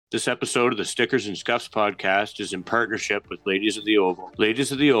This episode of the Stickers and Scuffs podcast is in partnership with Ladies of the Oval.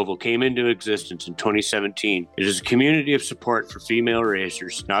 Ladies of the Oval came into existence in 2017. It is a community of support for female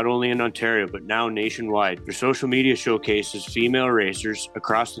racers, not only in Ontario, but now nationwide. Their social media showcases female racers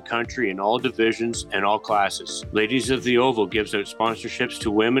across the country in all divisions and all classes. Ladies of the Oval gives out sponsorships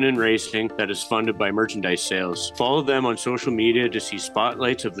to women in racing that is funded by merchandise sales. Follow them on social media to see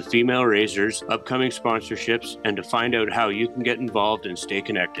spotlights of the female racers, upcoming sponsorships, and to find out how you can get involved and stay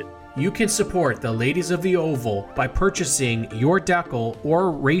connected. You can support the Ladies of the Oval by purchasing your decal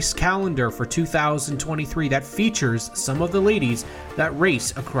or race calendar for 2023 that features some of the ladies that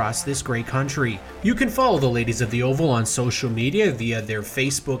race across this great country. You can follow the Ladies of the Oval on social media via their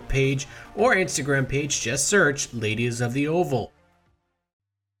Facebook page or Instagram page. Just search Ladies of the Oval.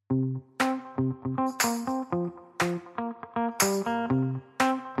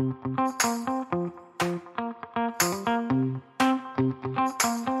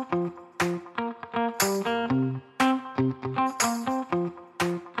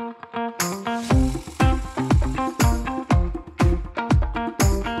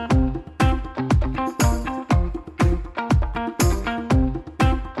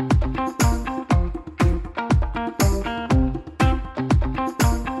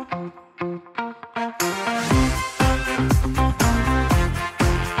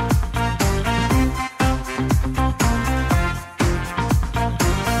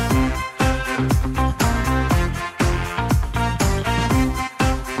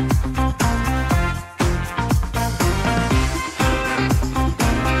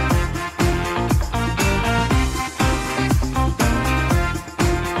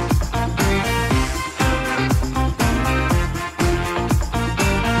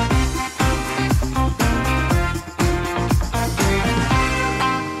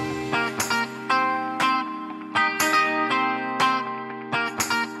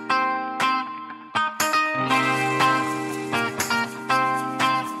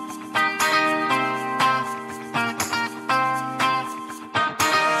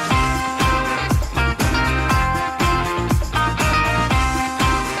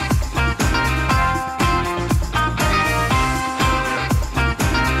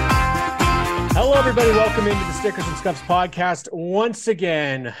 Everybody, welcome into the Stickers and Scuffs podcast once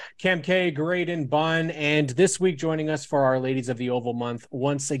again. Cam K, Graydon, Bun, and this week joining us for our Ladies of the Oval month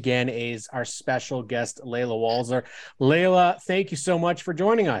once again is our special guest, Layla Walzer. Layla, thank you so much for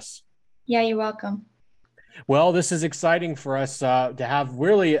joining us. Yeah, you're welcome. Well, this is exciting for us to have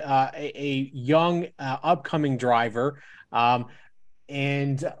really a young upcoming driver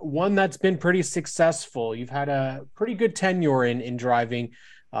and one that's been pretty successful. You've had a pretty good tenure in driving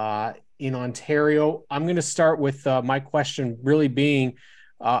in Ontario. I'm going to start with my question really being,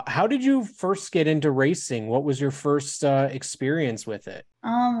 how did you first get into racing? What was your first experience with it?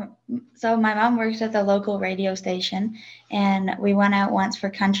 So my mom works at the local radio station, and we went out once for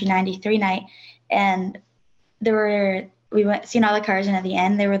Country 93 night, and we went seen all the cars, and at the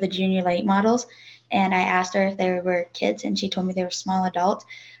end, they were the junior late models, and I asked her if they were kids, and she told me they were small adults.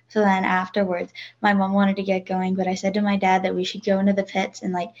 So then afterwards, my mom wanted to get going, but I said to my dad that we should go into the pits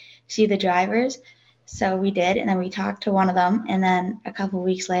and see the drivers. So we did, and then we talked to one of them, and then a couple of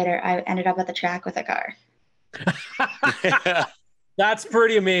weeks later, I ended up at the track with a car. That's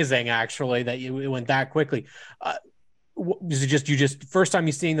pretty amazing, actually, that it went that quickly. Is it just first time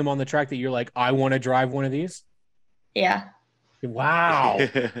you seeing them on the track that you're like, I want to drive one of these? Yeah. Wow.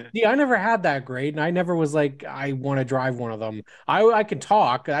 See, I never had that grade, and I never was like, I want to drive one of them. I can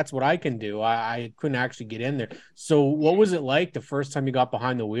talk. That's what I can do. I couldn't actually get in there. So what was it like the first time you got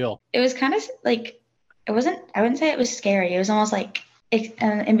behind the wheel? It was kind of I wouldn't say it was scary. It was almost like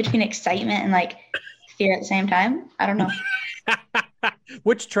in between excitement and fear at the same time. I don't know.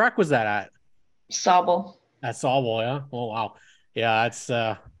 Which track was that at? Sauble. At Sauble, yeah? Oh, wow. Yeah, that's,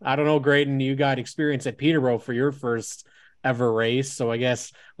 I don't know, Graydon, you got experience at Peterborough for your first ever race, so I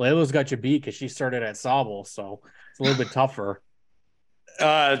guess Layla's got you beat because she started at Sauble, so it's a little bit tougher.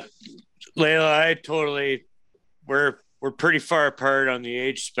 Layla, we're pretty far apart on the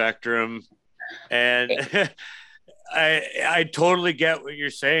age spectrum, and I totally get what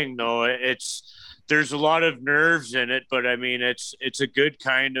you're saying, though. There's a lot of nerves in it, but I mean it's a good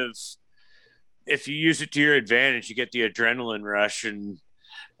kind of, if you use it to your advantage, you get the adrenaline rush, and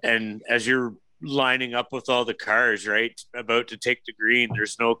as you're lining up with all the cars, right, about to take the green,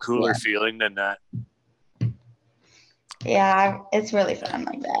 there's no cooler feeling than that. Yeah, it's really fun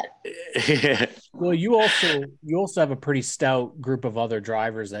like that. Well, you also have a pretty stout group of other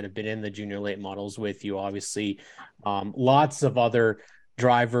drivers that have been in the junior late models with you, obviously. Lots of other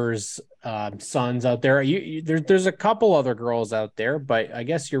drivers' sons out there. There's a couple other girls out there, but I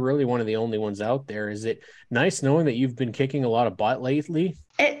guess you're really one of the only ones out there. Is it nice knowing that you've been kicking a lot of butt lately?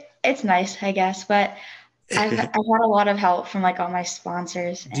 It's nice, I guess, but I've had a lot of help from like all my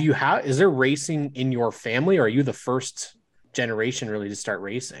sponsors. Is there racing in your family, or are you the first generation really to start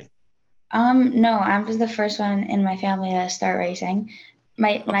racing? No, I'm just the first one in my family to start racing.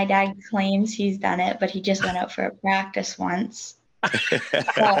 My dad claims he's done it, but he just went out for a practice once.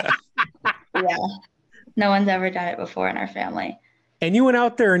 So, yeah, no one's ever done it before in our family. And you went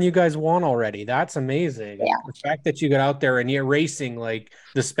out there and you guys won already. That's amazing. Yeah. The fact that you got out there and you're racing like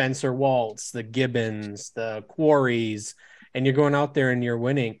the Spencer Waltz, the Gibbons, the Quarries, and you're going out there and you're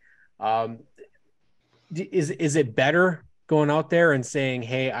winning. Is it better going out there and saying,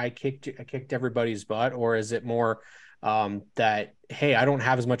 "Hey, I kicked everybody's butt," or is it more that, "Hey, I don't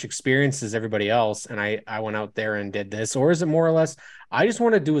have as much experience as everybody else, and I went out there and did this," or is it more or less, "I just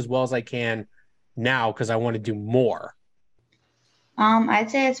want to do as well as I can now because I want to do more"? I'd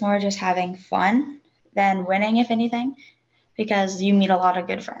say it's more just having fun than winning, if anything, because you meet a lot of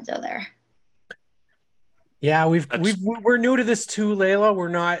good friends out there. Yeah, we're new to this too,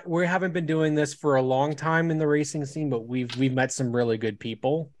 Layla. We haven't been doing this for a long time in the racing scene, but we've met some really good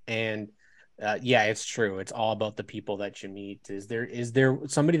people, and yeah, it's true. It's all about the people that you meet. Is there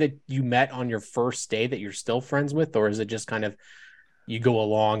somebody that you met on your first day that you're still friends with, or is it just kind of you go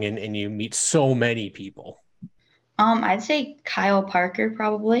along and you meet so many people? I'd say Kyle Parker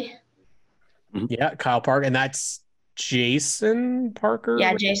probably. Yeah, Kyle Parker, and that's Jason Parker.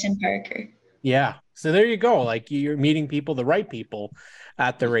 Yeah, Jason Parker. Yeah, so there you go. Like you're meeting people, the right people,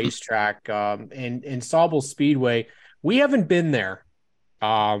 at the racetrack. In Sauble Speedway, we haven't been there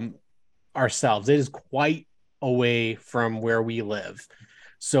ourselves. It is quite away from where we live.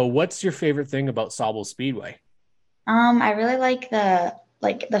 So, what's your favorite thing about Sauble Speedway? I really like the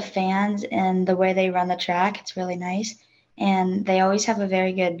fans and the way they run the track. It's really nice, and they always have a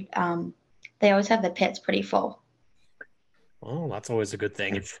very good. They always have the pits pretty full. Oh, that's always a good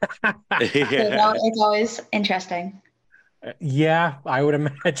thing. So it's always interesting. Yeah, I would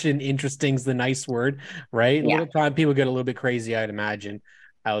imagine interesting's the nice word, right? Yeah. A little time people get a little bit crazy, I'd imagine,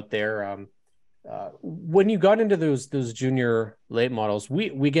 out there. When you got into those junior late models, we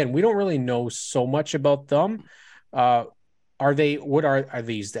don't really know so much about them. Are these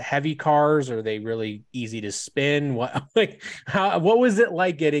the heavy cars? Are they really easy to spin? What was it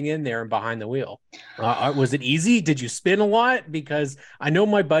like getting in there and behind the wheel? Was it easy? Did you spin a lot? Because I know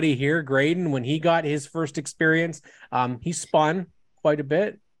my buddy here, Graydon, when he got his first experience, he spun quite a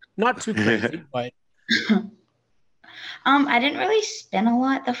bit. Not too crazy, but I didn't really spin a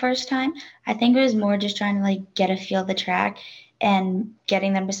lot the first time. I think it was more just trying to like get a feel of the track and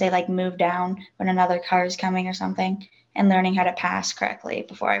getting them to say like move down when another car is coming or something, and learning how to pass correctly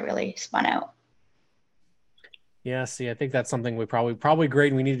before I really spun out. Yeah, see, I think that's something we probably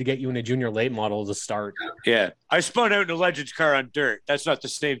great. We need to get you in a junior late model to start. Yeah, I spun out in a Legends car on dirt. That's not the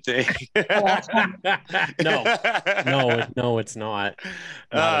same thing. No, it's not. Not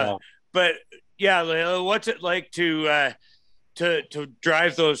at all. But yeah, Layla, what's it like to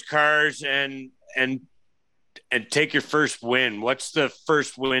drive those cars and take your first win? What's the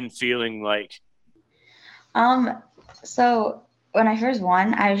first win feeling like? So when I first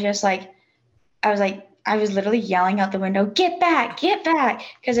won, I was literally yelling out the window, get back,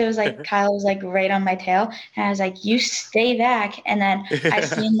 because it was like Kyle was like right on my tail, and I was like, you stay back. And then I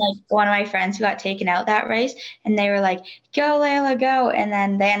seen like one of my friends who got taken out that race, and they were like, go Layla, go. And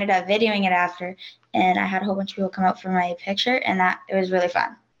then they ended up videoing it after, and I had a whole bunch of people come out for my picture, and it was really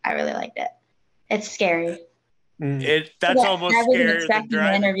fun. I really liked it. It's scary. That's almost scarier than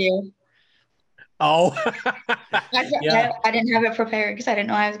driving. An interview. Oh, yeah. I didn't have it prepared because I didn't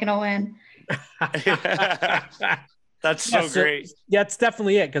know I was going to win. That's so great. Yeah, it's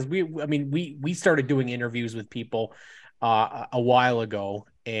definitely it. Because we started doing interviews with people a while ago,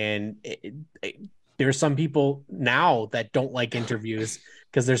 and there's some people now that don't like interviews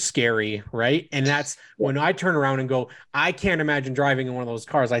because they're scary, right? And that's when I turn around and go, I can't imagine driving in one of those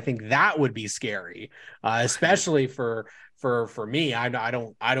cars. I think that would be scary, especially for me. I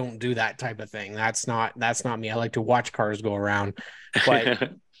don't do that type of thing. That's not me. I like to watch cars go around.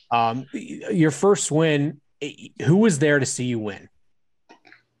 But your first win, who was there to see you win?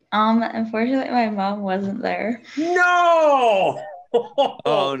 Unfortunately, my mom wasn't there. No.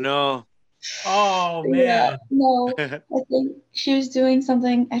 Oh no. Oh man. Yeah, no, I think she was doing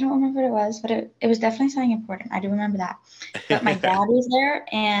something. I don't remember what it was, but it was definitely something important. I do remember that. But my dad was there,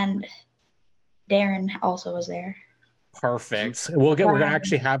 and Darren also was there. Perfect. We're gonna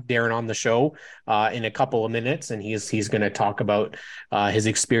actually have Darren on the show in a couple of minutes, and he's gonna talk about his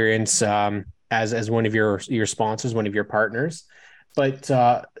experience as one of your sponsors, one of your partners. But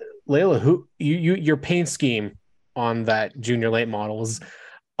Layla, who your paint scheme on that junior late model is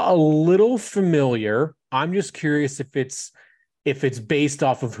a little familiar. I'm just curious if it's based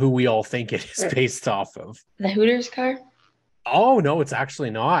off of who we all think it is based off of. The Hooters car? Oh no, it's actually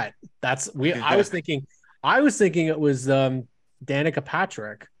not. I was thinking it was Danica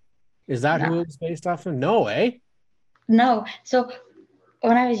Patrick. Is that who it was based off of? No, eh? No. So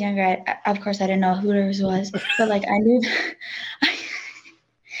when I was younger, of course I didn't know what Hooters was, but like I knew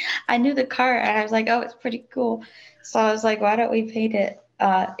I knew the car, and I was like, oh, it's pretty cool. So I was like, why don't we paint it?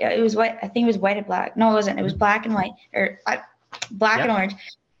 It was white. I think it was white and black. No, it wasn't. It was black and white, or black and orange.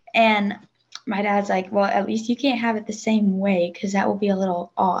 And my dad's like, well, at least you can't have it the same way because that will be a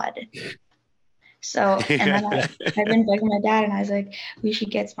little odd. So, and then I've been begging my dad, and I was like, we should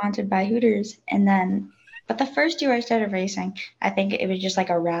get sponsored by Hooters. And then, but the first year I started racing, I think it was just like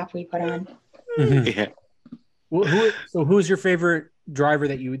a wrap we put on. Yeah. Well, who's your favorite driver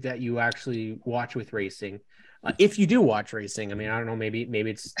that you actually watch with racing? If you do watch racing, I mean, I don't know, maybe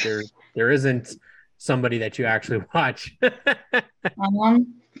it's there isn't somebody that you actually watch.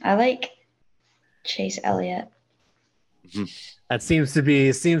 I like Chase Elliott. That seems to be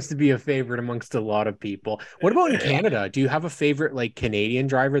a favorite amongst a lot of people. What about in Canada? Do you have a favorite like Canadian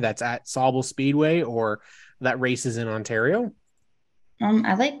driver that's at Sauble Speedway or that races in Ontario?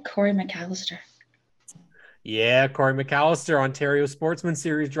 I like Corey McAllister. Yeah, Corey McAllister, Ontario Sportsman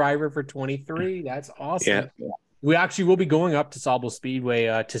Series driver for 23. That's awesome. Yeah. We actually will be going up to Sauble Speedway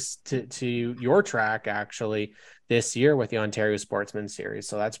to your track actually this year with the Ontario Sportsman Series.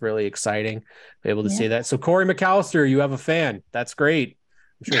 So that's really exciting to be able to see that. So Corey McAllister, you have a fan. That's great.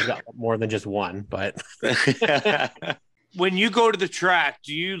 I'm sure he's got more than just one, but when you go to the track,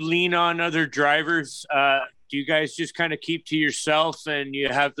 do you lean on other drivers? Do you guys just kind of keep to yourself and you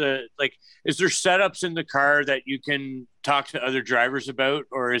have is there setups in the car that you can talk to other drivers about,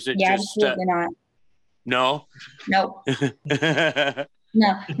 or is it just not? No. No.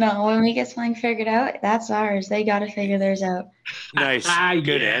 No. When we get something figured out, that's ours. They got to figure theirs out. Nice.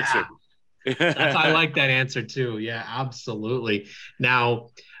 Good answer. I like that answer too. Yeah, absolutely. Now,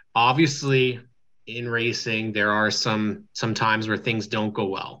 obviously, in racing, there are some times where things don't go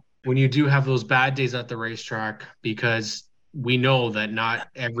well. When you do have those bad days at the racetrack, because we know that not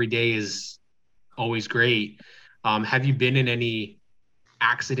every day is always great. Have you been in any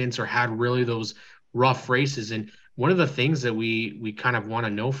accidents or had really those rough races? And one of the things that we kind of want to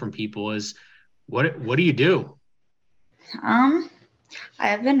know from people is what do you do? I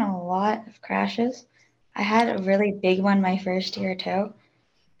have been in a lot of crashes. I had a really big one my first year too.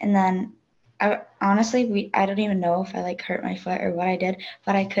 And then I don't even know if I hurt my foot or what I did,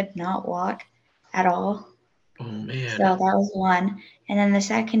 but I could not walk at all. Oh man. So that was one. And then the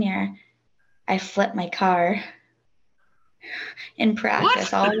second year I flipped my car in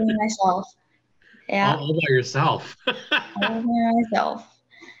practice all by myself. Yeah. All by yourself. All by myself.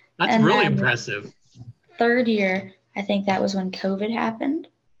 That's and really impressive. Third year, I think that was when COVID happened,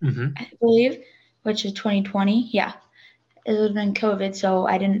 I believe, which is 2020. Yeah. It would have been COVID, so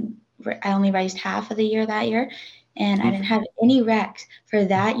I only raced half of the year that year, and I didn't have any wrecks for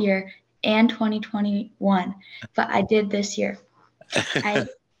that year and 2021, but I did this year. I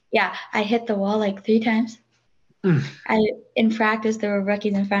hit the wall 3 times. In practice, there were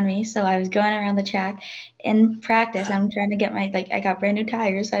rookies in front of me, so I was going around the track. In practice, I'm trying to get I got brand new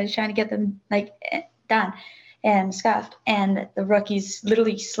tires, so I was trying to get them done and scuffed, and the rookies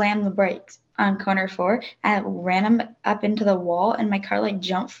literally slammed the brakes on corner 4. I ran them up into the wall, and my car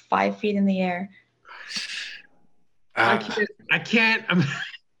jumped 5 feet in the air. I can't.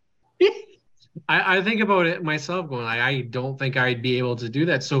 I think about it myself, going, I don't think I'd be able to do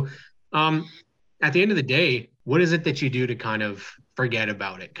that. So, at the end of the day, what is it that you do to kind of forget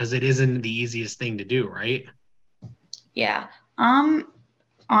about it? Because it isn't the easiest thing to do, right? Yeah.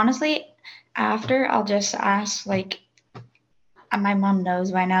 Honestly, after I'll just ask my mom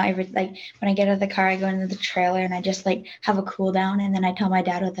knows by now. When I get out of the car, I go into the trailer and I just have a cool down, and then I tell my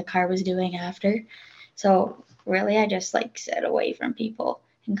dad what the car was doing after. So really, I just sit away from people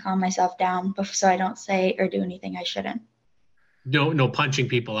and calm myself down, so I don't say or do anything I shouldn't. No punching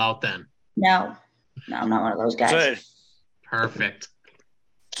people out then. No, I'm not one of those guys. Perfect.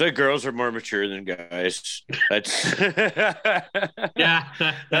 So girls are more mature than guys. That's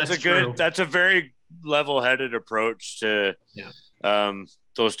yeah. That's true. That's a very level-headed approach to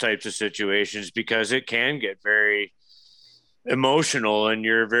those types of situations, because it can get very emotional and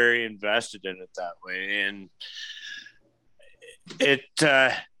you're very invested in it that way. And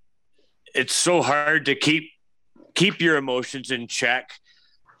it's so hard to keep your emotions in check.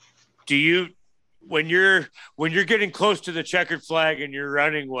 Do you, when you're getting close to the checkered flag and you're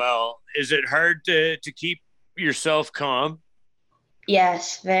running well, is it hard to keep yourself calm?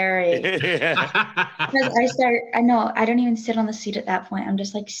 Yes, very. Yeah. Because I don't even sit on the seat at that point. I'm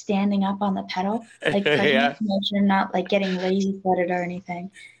just like standing up on the pedal, like Yeah. motion, not like getting lazy footed or anything.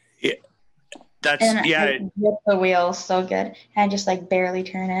 Yeah. That's And yeah. I grip the wheel so good, and I just like barely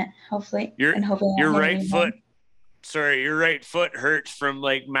turn it. Hopefully, Your right foot. Home. Sorry, your right foot hurts from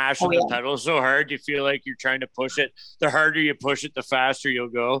like mashing the pedal so hard. You feel like you're trying to push it. The harder you push it, the faster you'll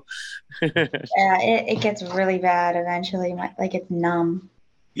go. Yeah, it gets really bad eventually. Like it's numb.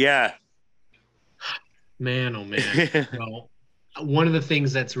 Yeah. Man, oh man. Well, one of the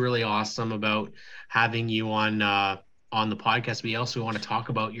things that's really awesome about having you on the podcast, we also want to talk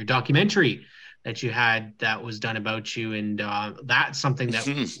about your documentary that you had that was done about you, and that's something that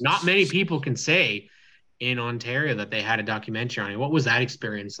not many people can say in Ontario, that they had a documentary on you. What was that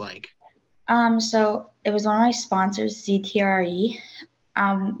experience like? So it was one of my sponsors, CTRE.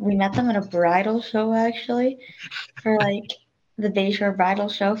 We met them at a bridal show, actually, for like the Bayshore Bridal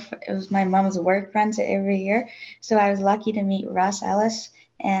Show. It was my mom's work runs it every year. So I was lucky to meet Russ Ellis,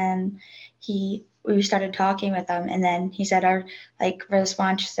 and we started talking with them, and then he said for the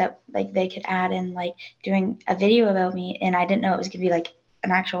sponsorship, like they could add in like doing a video about me, and I didn't know it was gonna be like an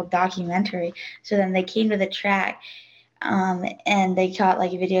actual documentary. So then they came to the track, and they caught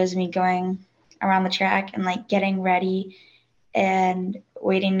like videos of me going around the track and like getting ready and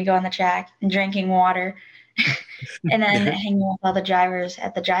waiting to go on the track and drinking water and then hanging with all the drivers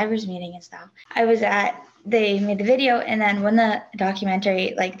at the drivers meeting and stuff. They made the video, and then when the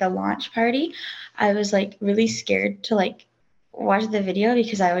documentary, like the launch party, I was like really scared to like watch the video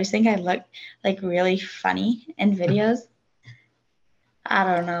because I always think I look like really funny in videos. I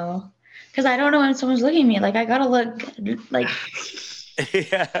don't know. Because I don't know when someone's looking at me. Like, I got to look like.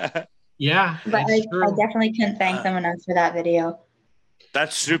 Yeah. Yeah. But I definitely couldn't thank them enough for that video.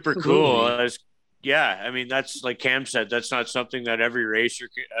 That's super cool. Yeah. I mean, that's like Cam said, that's not something that every racer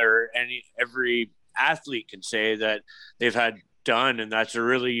or every athlete can say that they've had done. And that's a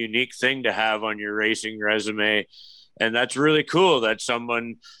really unique thing to have on your racing resume. And that's really cool that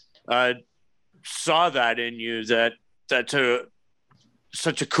someone saw that in you, that's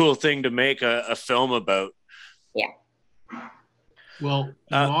such a cool thing to make a film about. Yeah. Well,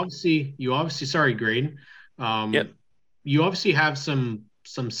 you obviously, sorry, Graydon. Yep. You obviously have some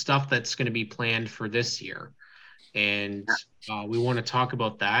stuff that's going to be planned for this year, and we want to talk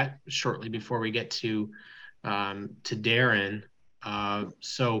about that shortly before we get to Darren.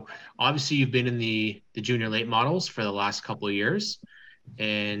 So obviously you've been in the junior late models for the last couple of years,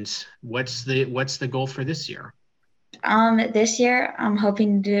 and what's the goal for this year? This year I'm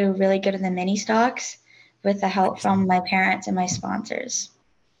hoping to do really good in the mini stocks with the help from my parents and my sponsors.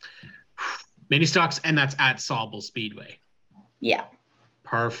 Mini stocks, and that's at Sauble Speedway. Yeah.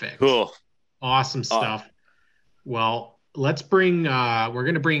 Perfect. Cool. Awesome stuff. Well, let's bring we're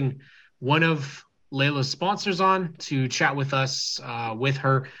going to bring one of Layla's sponsors on to chat with us with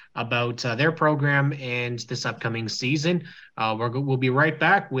her about their program and this upcoming season. We'll be right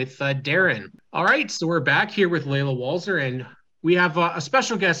back with Darren. All right, so we're back here with Layla Walser, and we have a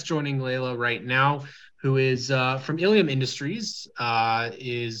special guest joining Layla right now, who is from Ilium Industries,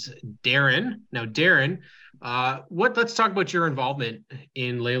 is Darren. Now, Darren, let's talk about your involvement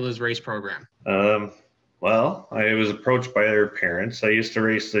in Layla's race program. Well, I was approached by their parents. I used to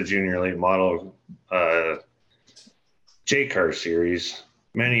race the junior late model J-Car series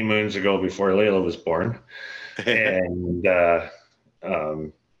many moons ago before Layla was born. And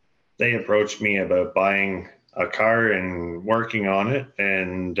they approached me about buying a car and working on it.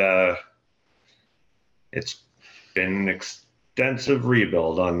 And it's been an extensive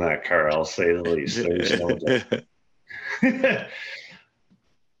rebuild on that car, I'll say the least. There's no doubt.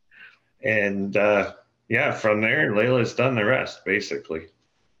 And yeah, from there, Layla's done the rest, basically.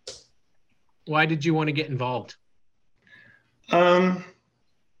 Why did you want to get involved?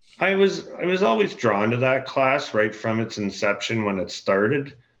 I was always drawn to that class right from its inception when it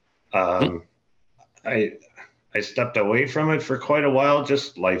started. I stepped away from it for quite a while.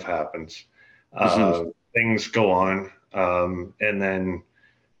 Just life happens. Things go on. And then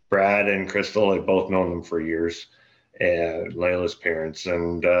Brad and Crystal, I've both known them for years, and Layla's parents.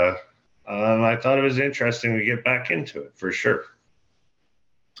 And I thought it was interesting to get back into it for sure.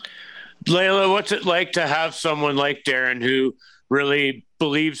 Layla, what's it like to have someone like Darren who really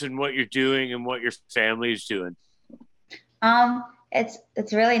believes in what you're doing and what your family's doing?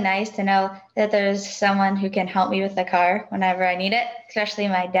 it's really nice to know that there's someone who can help me with the car whenever I need it, especially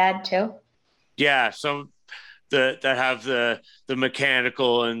my dad too. Yeah, so that have the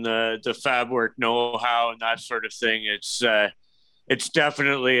mechanical and the fab work know-how and that sort of thing. It's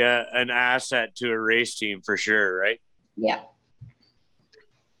definitely an asset to a race team for sure, right? Yeah.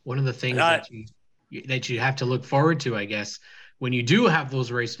 One of the things that you have to look forward to, I guess, when you do have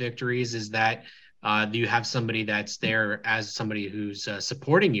those race victories is that you have somebody that's there as somebody who's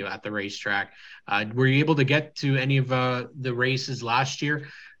supporting you at the racetrack. Were you able to get to any of the races last year,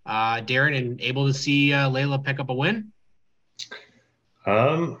 Darren, and able to see Layla pick up a win?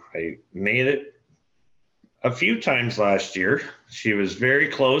 I made it a few times last year. She was very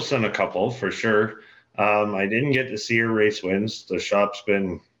close on a couple for sure. I didn't get to see her race wins. The shop's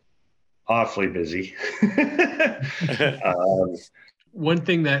been awfully busy. One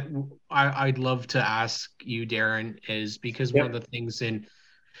thing that I'd love to ask you, Darren, is because one of the things in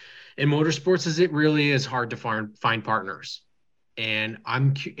motorsports is it really is hard to find partners. And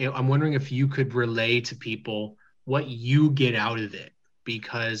I'm wondering if you could relay to people what you get out of it,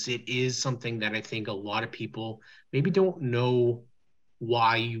 because it is something that I think a lot of people maybe don't know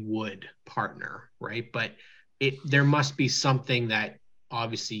why you would partner, right? But there must be something that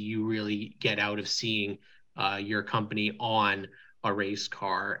obviously you really get out of seeing your company on a race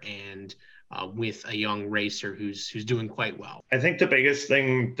car and with a young racer who's doing quite well. I think the biggest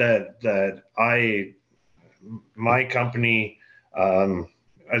thing that my company,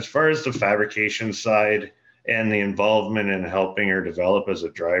 as far as the fabrication side and the involvement in helping her develop as a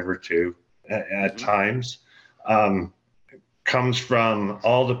driver too, at times, comes from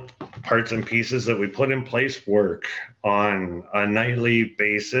all the parts and pieces that we put in place work on a nightly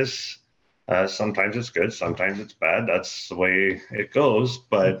basis. Sometimes it's good, sometimes it's bad. That's the way it goes.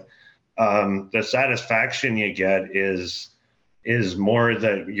 But the satisfaction you get is more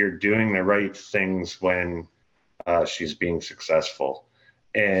that you're doing the right things when she's being successful,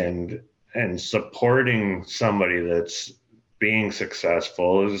 and supporting somebody that's being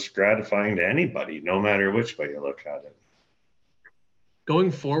successful is gratifying to anybody, no matter which way you look at it.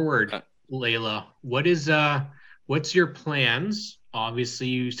 Going forward, Layla, what's your plans? Obviously,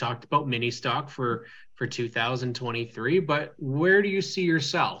 you talked about mini stock for 2023, but where do you see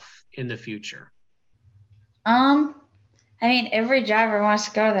yourself in the future? I mean, every driver wants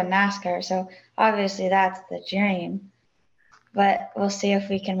to go to the NASCAR, so obviously that's the dream. But we'll see if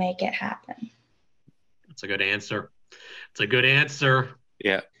we can make it happen. That's a good answer. It's a good answer.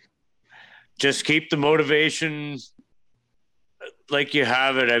 Yeah. Just keep the motivation like you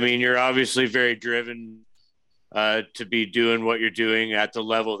have it. I mean, you're obviously very driven to be doing what you're doing at the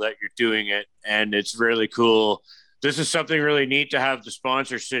level that you're doing it. And it's really cool. This is something really neat to have the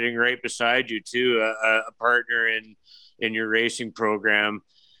sponsor sitting right beside you too, a partner in your racing program.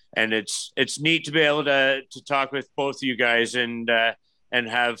 And it's neat to be able to talk with both of you guys and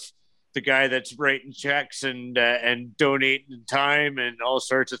have the guy that's writing checks and donating time and all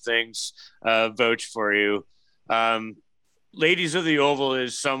sorts of things vouch for you. Ladies of the Oval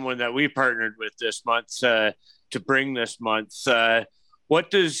is someone that we partnered with this month to bring this month. What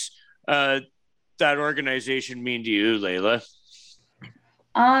does that organization mean to you, Layla?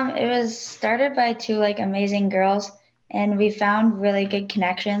 It was started by two amazing girls, and we found really good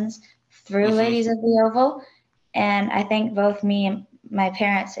connections through Ladies of the Oval. And I think both me and my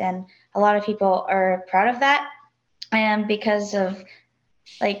parents and a lot of people are proud of that. And because of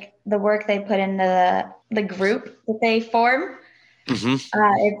the work they put into the group that they form,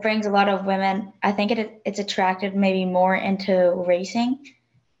 it brings a lot of women. I think it's attracted maybe more into racing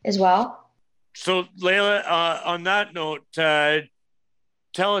as well. So Layla, on that note,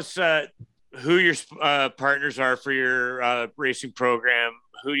 tell us who your partners are for your racing program.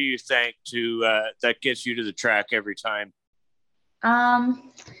 Who do you thank that gets you to the track every time?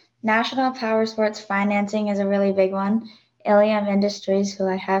 National Power Sports Financing is a really big one. Ilium Industries, who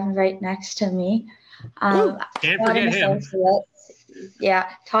I have right next to me. Can't forget him. Yeah,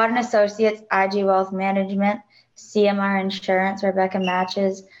 Todd & Associates, IG Wealth Management, CMR Insurance, Rebecca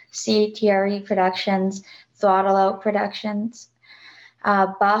Matches, CTRE Productions, Throttle Out Productions,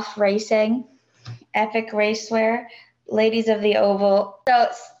 Buff Racing, Epic Racewear, Ladies of the Oval. So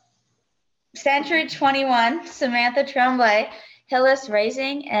Century 21, Samantha Tremblay, Hillis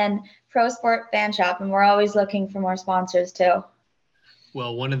Racing, and Pro Sport Fan Shop, and we're always looking for more sponsors too.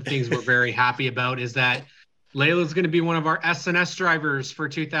 Well, one of the things we're very happy about is that Layla's going to be one of our SNS drivers for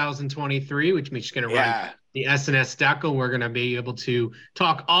 2023, which means she's going to run the SNS Decal. We're going to be able to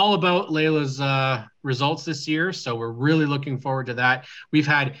talk all about Layla's results this year, so we're really looking forward to that. We've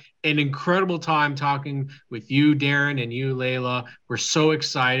had an incredible time talking with you, Darren, and you, Layla. We're so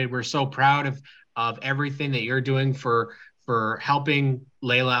excited. We're so proud of everything that you're doing for helping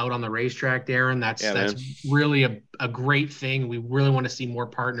Layla out on the racetrack, Darren. That's really a great thing. We really want to see more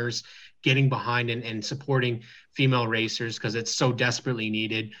partners getting behind and supporting female racers because it's so desperately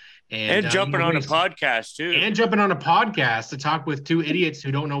needed. And jumping on a podcast too. And jumping on a podcast to talk with two idiots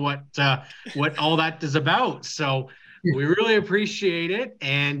who don't know what all that is about. So we really appreciate it.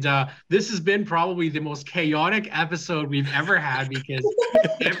 And this has been probably the most chaotic episode we've ever had because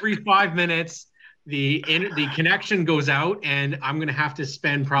every 5 minutes the connection goes out and I'm going to have to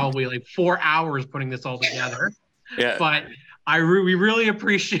spend probably like 4 hours putting this all together. Yeah. But we really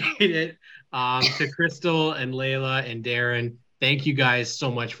appreciate it. To Crystal and Layla and Darren, thank you guys so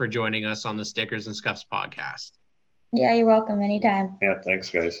much for joining us on the Stickers and Scuffs podcast. Yeah, you're welcome anytime. Yeah, thanks,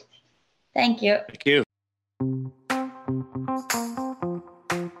 guys. Thank you. Thank you.